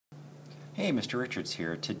Hey, Mr. Richards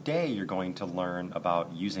here. Today you're going to learn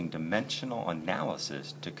about using dimensional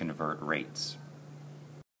analysis to convert rates.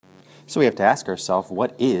 So we have to ask ourselves,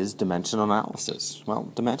 what is dimensional analysis?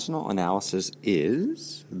 Well, dimensional analysis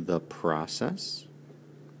is the process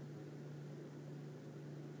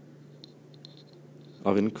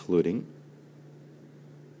of including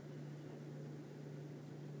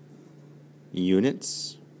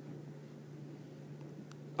units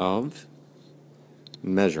of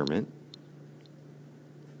measurement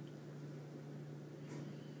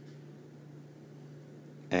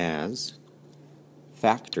as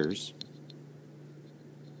factors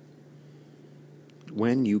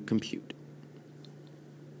when you compute.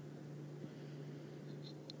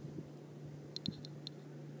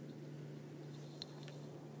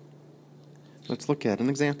 Let's look at an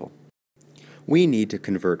example. We need to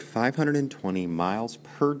convert 520 miles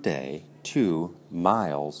per day to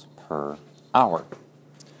miles per hour.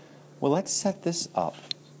 Well, let's set this up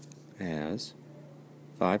as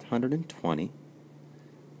 520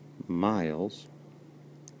 miles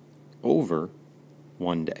over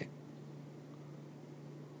 1 day.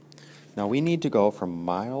 Now we need to go from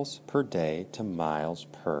miles per day to miles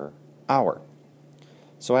per hour.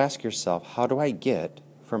 So ask yourself, how do I get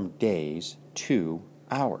from days to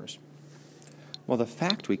hours? Well, the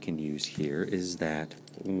fact we can use here is that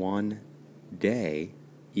 1 day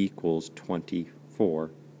equals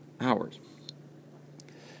 24 hours.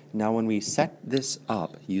 Now when we set this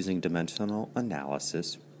up using dimensional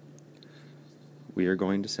analysis, we are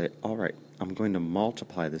going to say, all right, I'm going to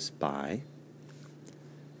multiply this by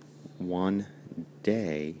 1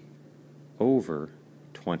 day over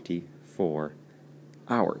 24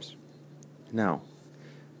 hours. Now,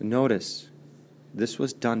 notice this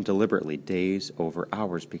was done deliberately, days over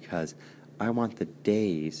hours, because I want the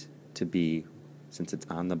days to be, since it's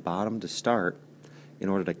on the bottom to start, in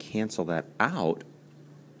order to cancel that out,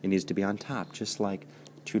 it needs to be on top, just like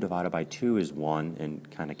 2 divided by 2 is 1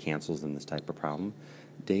 and kind of cancels in this type of problem.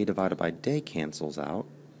 Day divided by day cancels out,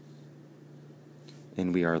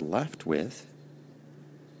 and we are left with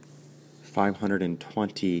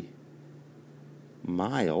 520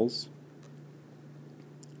 miles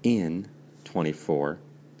in 24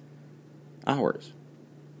 hours.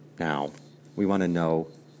 Now, we want to know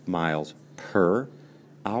miles per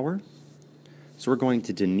hour, so we're going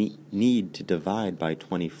to need to divide by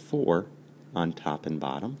 24 on top and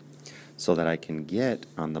bottom, so that I can get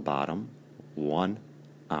on the bottom 1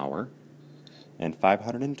 hour, and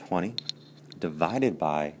 520 divided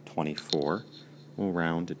by 24 will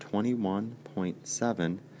round to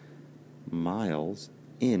 21.7 miles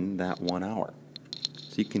in that 1 hour.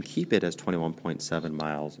 So you can keep it as 21.7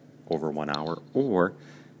 miles over 1 hour, or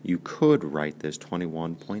you could write this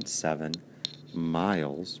 21.7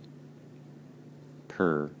 miles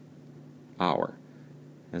per hour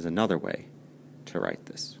as another way to write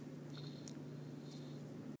this.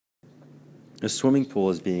 A swimming pool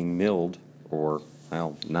is being milled, or,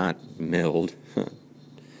 well, not milled,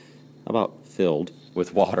 about filled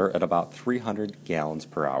with water at about 300 gallons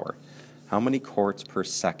per hour. How many quarts per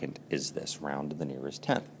second is this, round to the nearest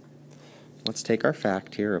tenth? Let's take our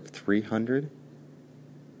fact here of 300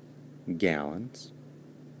 gallons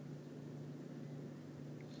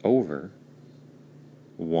over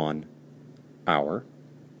 1 hour.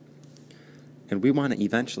 And we want to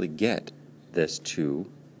eventually get this to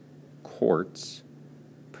quarts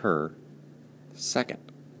per second.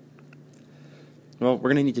 Well,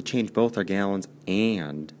 we're going to need to change both our gallons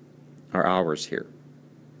and our hours here.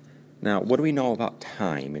 Now, what do we know about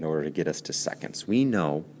time in order to get us to seconds? We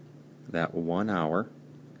know that 1 hour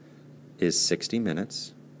is 60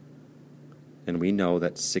 minutes, and we know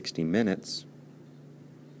that 60 minutes,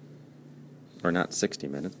 or not 60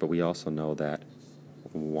 minutes, but we also know that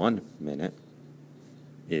 1 minute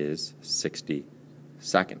is 60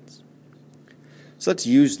 seconds. So let's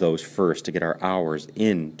use those first to get our hours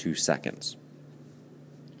into seconds.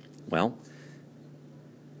 Well,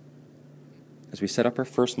 as we set up our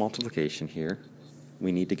first multiplication here,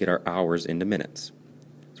 we need to get our hours into minutes.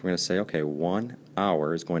 So we're going to say, okay, 1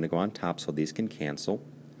 hour is going to go on top so these can cancel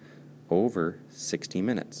over 60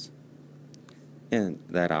 minutes. And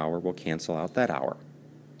that hour will cancel out that hour.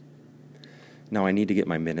 Now I need to get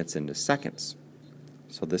my minutes into seconds.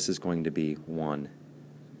 So this is going to be 1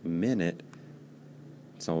 minute.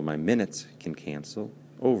 So my minutes can cancel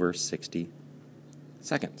over 60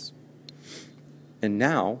 seconds. And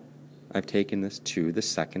now I've taken this to the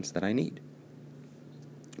seconds that I need.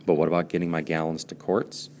 But what about getting my gallons to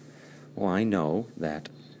quarts? Well, I know that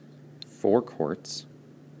 4 quarts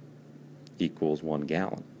equals 1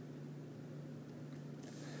 gallon.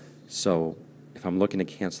 So if I'm looking to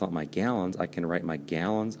cancel out my gallons, I can write my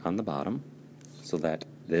gallons on the bottom so that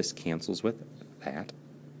this cancels with that.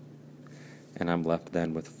 And I'm left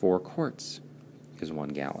then with 4 quarts is 1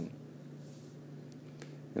 gallon.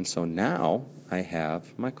 And so now I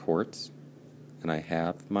have my quarts and I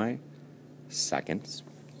have my seconds.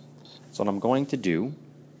 So what I'm going to do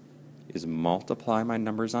is multiply my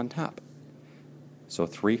numbers on top. So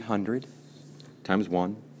 300 times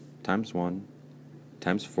 1 times 1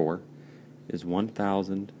 times 4 is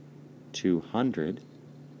 1,200,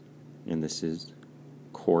 and this is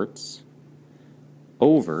quarts,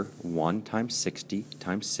 over 1 times 60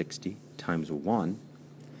 times 1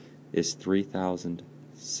 is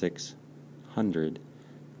 3,600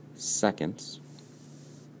 seconds.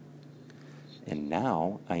 And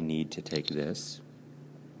now I need to take this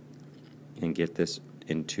and get this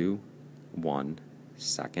into 1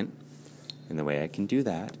 second. And the way I can do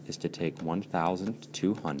that is to take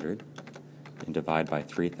 1,200 and divide by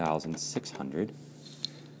 3,600,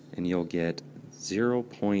 and you'll get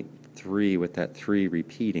 0.3 with that 3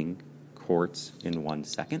 repeating quarts in 1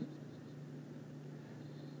 second.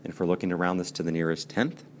 And if we're looking to round this to the nearest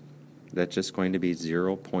tenth, that's just going to be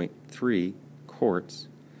 0.3 quarts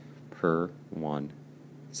per 1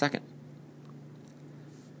 second.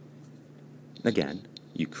 Again,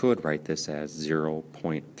 you could write this as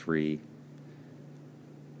 0.3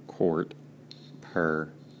 quart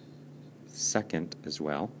per second as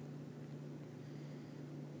well.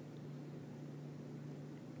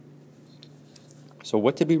 So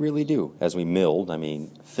what did we really do as we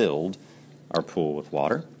filled our pool with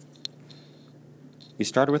water? We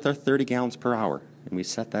started with our 30 gallons per hour, and we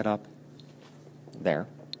set that up there.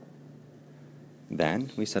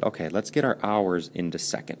 Then we said, okay, let's get our hours into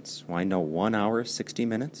seconds. Well, I know 1 hour is 60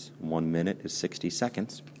 minutes, 1 minute is 60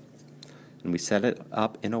 seconds. And we set it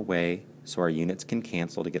up in a way so our units can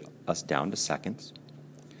cancel to get us down to seconds.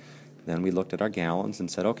 Then we looked at our gallons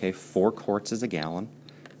and said, okay, 4 quarts is a gallon.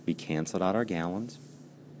 We canceled out our gallons.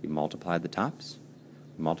 We multiplied the tops,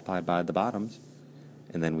 we multiplied by the bottoms,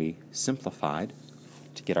 and then we simplified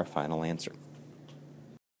to get our final answer.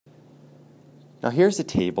 Now here's a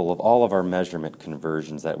table of all of our measurement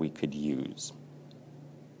conversions that we could use.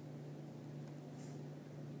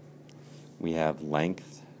 We have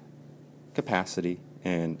length, capacity,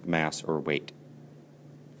 and mass or weight.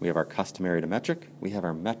 We have our customary to metric. We have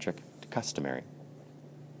our metric to customary.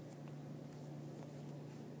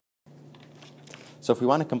 So if we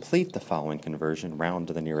want to complete the following conversion, round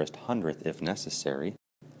to the nearest hundredth if necessary,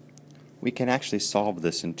 we can actually solve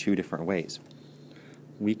this in 2 different ways.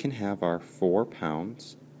 We can have our 4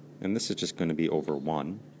 pounds, and this is just going to be over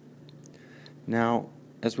 1. Now,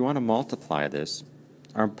 as we want to multiply this,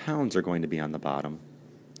 our pounds are going to be on the bottom,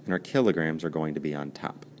 and our kilograms are going to be on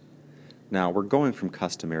top. Now, we're going from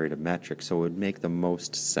customary to metric, so it would make the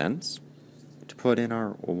most sense to put in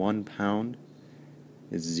our 1 pound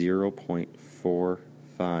is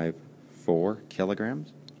 0.454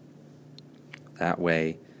 kilograms. That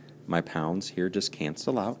way, my pounds here just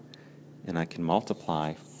cancel out, and I can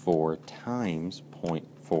multiply 4 times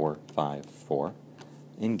 0.454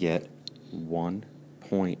 and get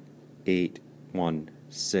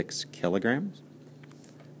 1.816 kilograms.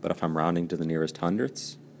 But if I'm rounding to the nearest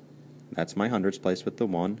hundredths, that's my hundredths place with the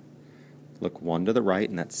 1. Look 1 to the right,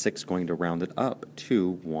 and that 6 going to round it up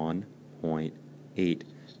to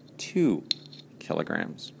 1.82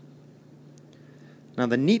 kilograms. Now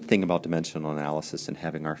the neat thing about dimensional analysis and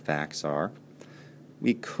having our facts are,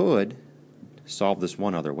 we could solve this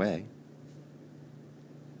one other way.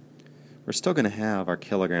 We're still going to have our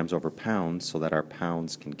kilograms over pounds so that our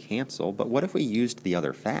pounds can cancel, but what if we used the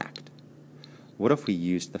other fact? What if we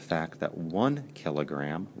used the fact that 1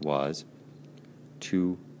 kilogram was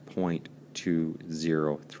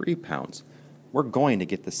 2.203 pounds? We're going to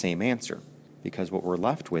get the same answer, because what we're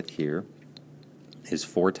left with here is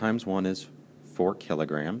 4 times 1 is 4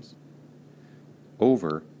 kilograms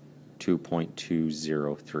over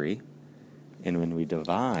 2.203, and when we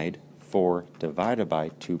divide 4 divided by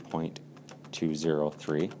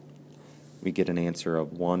 2.203, we get an answer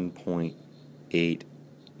of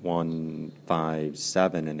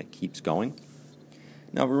 1.8157, and it keeps going.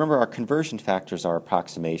 Now remember, our conversion factors are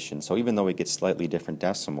approximations, so even though we get slightly different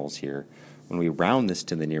decimals here, when we round this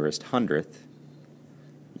to the nearest hundredth,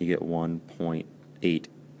 you get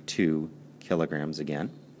 1.82 kilograms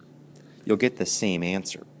again. You'll get the same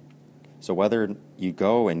answer. So whether you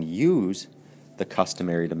go and use the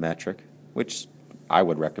customary to metric, which I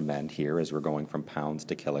would recommend here as we're going from pounds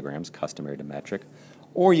to kilograms, customary to metric,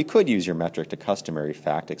 or you could use your metric to customary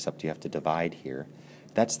fact, except you have to divide here.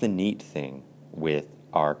 That's the neat thing with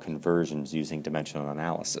our conversions using dimensional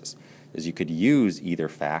analysis. is you could use either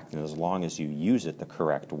fact, and as long as you use it the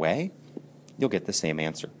correct way, you'll get the same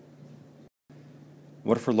answer.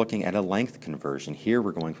 What if we're looking at a length conversion? Here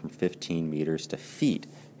we're going from 15 meters to feet,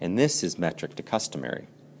 and this is metric to customary.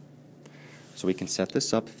 So we can set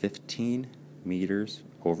this up 15 meters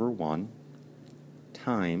over 1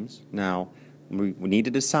 times. Now, we need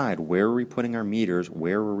to decide where are we putting our meters,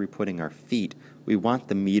 where are we putting our feet. We want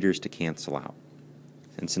the meters to cancel out.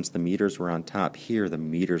 And since the meters were on top here, the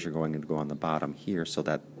meters are going to go on the bottom here so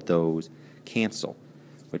that those cancel,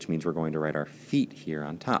 which means we're going to write our feet here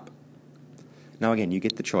on top. Now again, you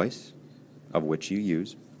get the choice of which you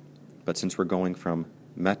use, but since we're going from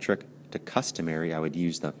metric to customary, I would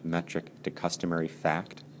use the metric to customary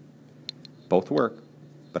fact. Both work,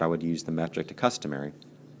 but I would use the metric to customary.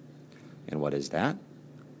 And what is that?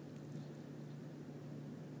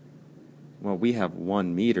 Well, we have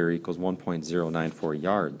 1 meter equals 1.094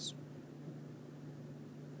 yards.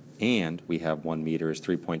 And we have 1 meter is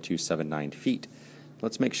 3.279 feet.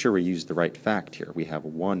 Let's make sure we use the right fact here. We have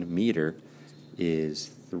 1 meter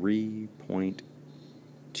is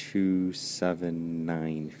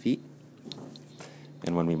 3.279 feet.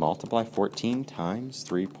 And when we multiply 14 times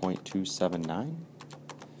 3.279,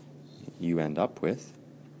 you end up with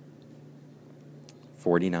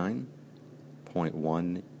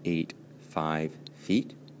 49.185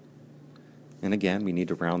 feet. And again, we need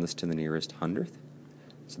to round this to the nearest hundredth.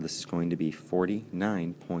 So this is going to be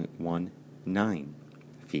 49.19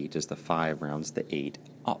 feet as the 5 rounds the 8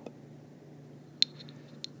 up.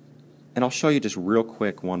 And I'll show you just real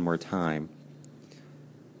quick one more time.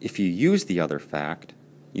 If you use the other fact,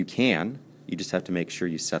 you can. You just have to make sure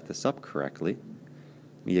you set this up correctly.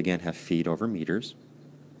 We again have feet over meters.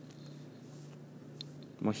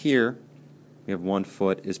 Well, here we have 1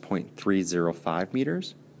 foot is 0.305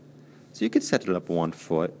 meters. So you could set it up 1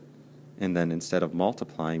 foot, and then instead of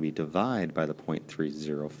multiplying, we divide by the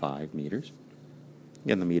 0.305 meters.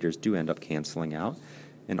 Again, the meters do end up canceling out,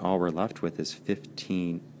 and all we're left with is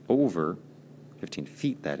 15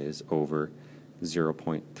 feet, that is, over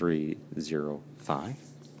 0.305.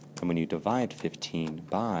 And when you divide 15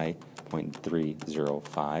 by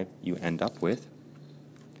 0.305, you end up with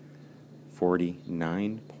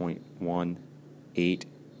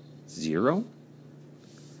 49.180.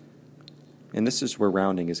 And this is where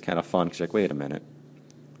rounding is kind of fun, because you're like, wait a minute.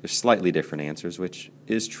 There's slightly different answers, which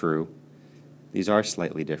is true. These are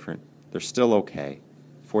slightly different. They're still okay.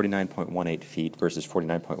 49.18 feet versus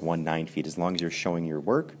 49.19 feet, as long as you're showing your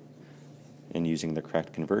work and using the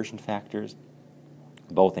correct conversion factors,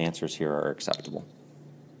 both answers here are acceptable.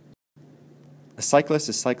 A cyclist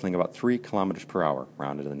is cycling about 3 kilometers per hour,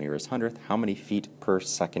 rounded to the nearest hundredth. How many feet per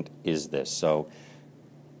second is this? So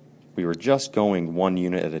we were just going 1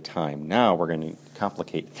 unit at a time. Now we're going to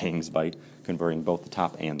complicate things by converting both the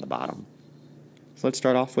top and the bottom. So let's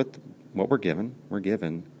start off with what we're given. We're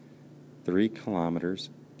given 3 kilometers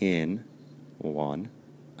in 1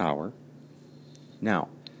 hour. Now,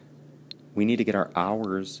 we need to get our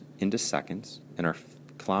hours into seconds and our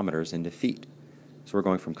kilometers into feet. So we're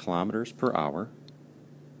going from kilometers per hour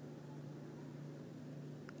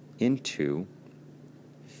into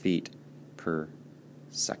feet per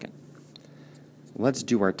second. Let's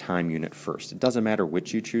do our time unit first. It doesn't matter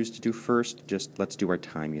which you choose to do first, just let's do our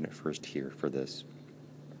time unit first here for this.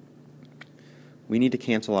 We need to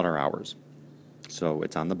cancel out our hours. So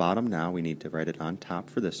it's on the bottom now. We need to write it on top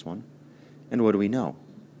for this one. And what do we know?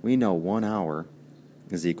 We know 1 hour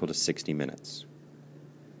is equal to 60 minutes.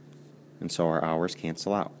 And so our hours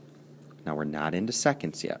cancel out. Now we're not into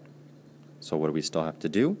seconds yet. So what do we still have to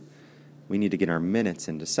do? We need to get our minutes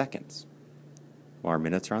into seconds. Well, our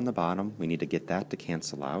minutes are on the bottom. We need to get that to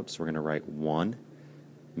cancel out. So we're going to write 1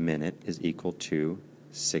 minute is equal to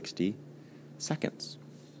 60 seconds.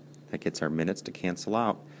 That gets our minutes to cancel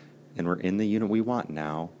out. And we're in the unit we want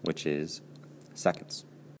now, which is seconds.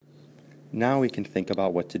 Now we can think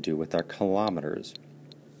about what to do with our kilometers.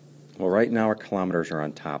 Well, right now our kilometers are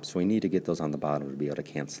on top, so we need to get those on the bottom to be able to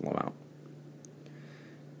cancel them out.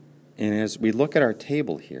 And as we look at our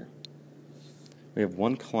table here, we have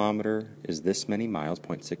 1 kilometer is this many miles,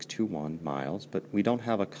 0.621 miles, but we don't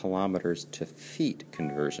have a kilometers to feet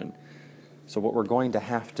conversion. So what we're going to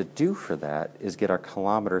have to do for that is get our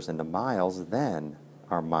kilometers into miles, then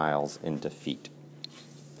our miles into feet.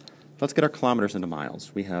 Let's get our kilometers into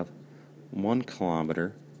miles. We have 1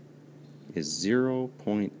 kilometer is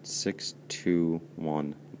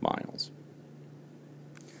 0.621 miles.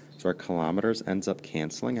 So our kilometers ends up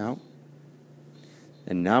canceling out.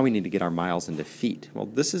 And now we need to get our miles into feet. Well,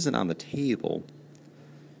 this isn't on the table.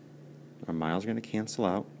 Our miles are going to cancel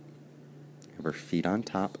out. We have our feet on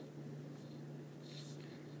top.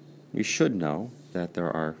 we should know that there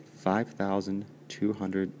are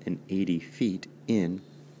 5,280 feet in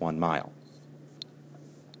 1 mile.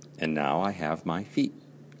 And now I have my feet.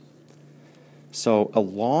 So a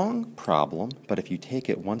long problem, but if you take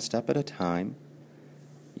it one step at a time,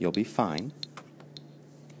 you'll be fine.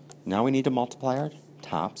 Now we need to multiply our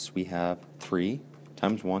tops. We have 3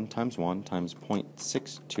 times 1 times 1 times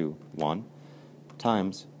 0.621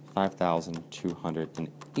 times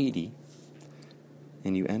 5,280,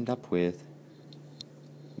 and you end up with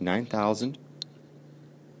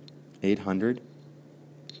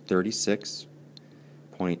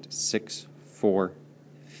 9,836.64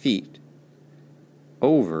 feet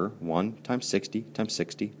over 1 times 60 times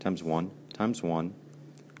 60 times 1 times 1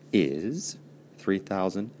 is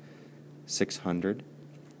 3,600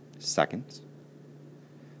 seconds.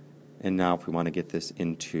 And now if we want to get this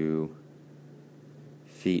into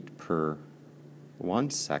feet per 1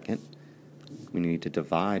 second, we need to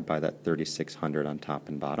divide by that 3,600 on top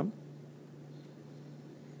and bottom.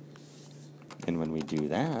 And when we do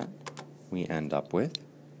that, we end up with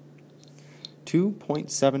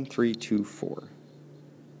 2.7324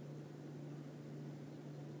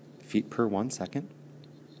 feet per 1 second.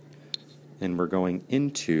 And we're going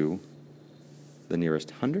into the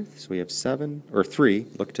nearest hundredth, so we have 7, or 3,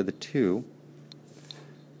 look to the 2.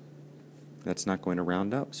 That's not going to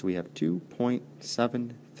round up, so we have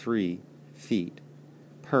 2.73 feet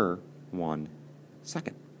per 1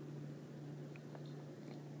 second,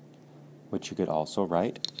 which you could also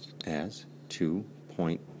write as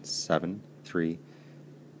 2.73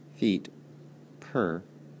 feet per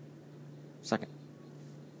second.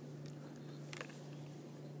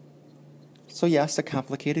 So yes, a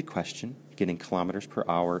complicated question, getting kilometers per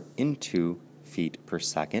hour into feet per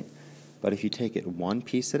second, but if you take it one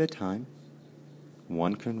piece at a time,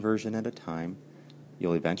 one conversion at a time,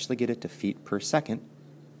 you'll eventually get it to feet per second,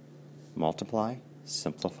 multiply,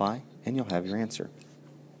 simplify, and you'll have your answer.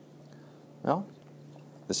 Well,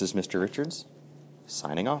 this is Mr. Richards,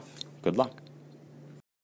 signing off. Good luck.